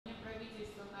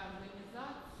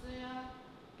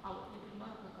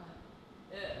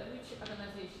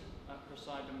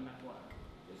Poseidon network.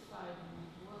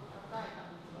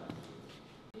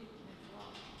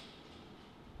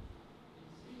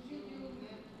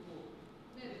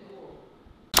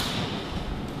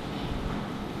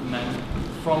 And then,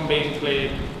 from being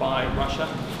cleared by Russia,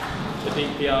 the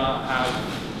DPR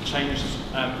have changed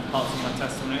parts of my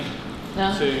testimony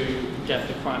to get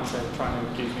the crimes they're trying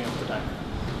to accuse me of today.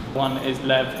 One is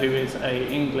Lev, who is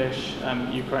a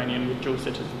English-Ukrainian with dual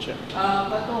citizenship.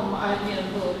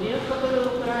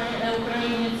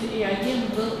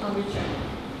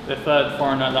 The third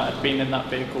foreigner that had been in that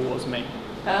vehicle was me.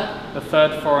 The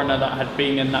third foreigner that had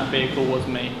been in that vehicle was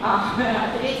me.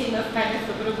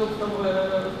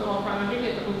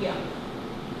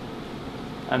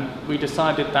 We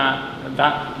decided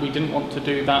that we didn't want to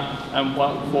do that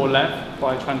work for Lev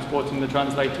by transporting the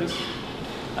translators.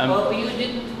 Well, you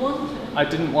didn't want to? I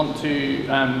didn't want to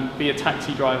be a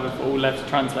taxi driver for all Lev's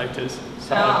translators,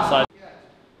 so I decided.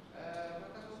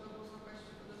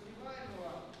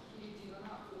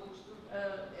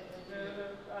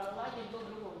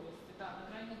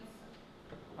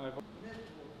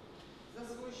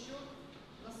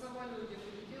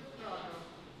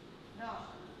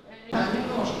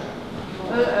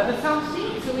 Some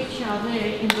things which are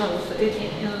there in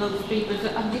those papers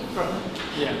are different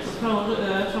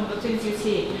from the things you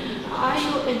see. Are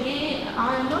you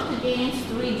not against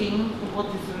reading what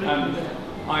is written there?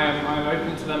 I'm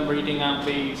open to them reading out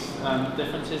these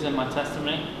differences in my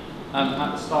testimony.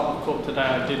 At the start of court today,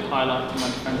 I did highlight to my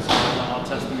defence that our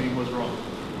testimony was wrong.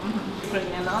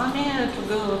 Ukrainian army to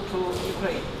go to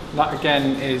Ukraine. That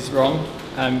again is wrong.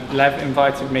 Lev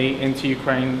invited me into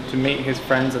Ukraine to meet his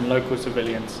friends and local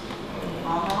civilians.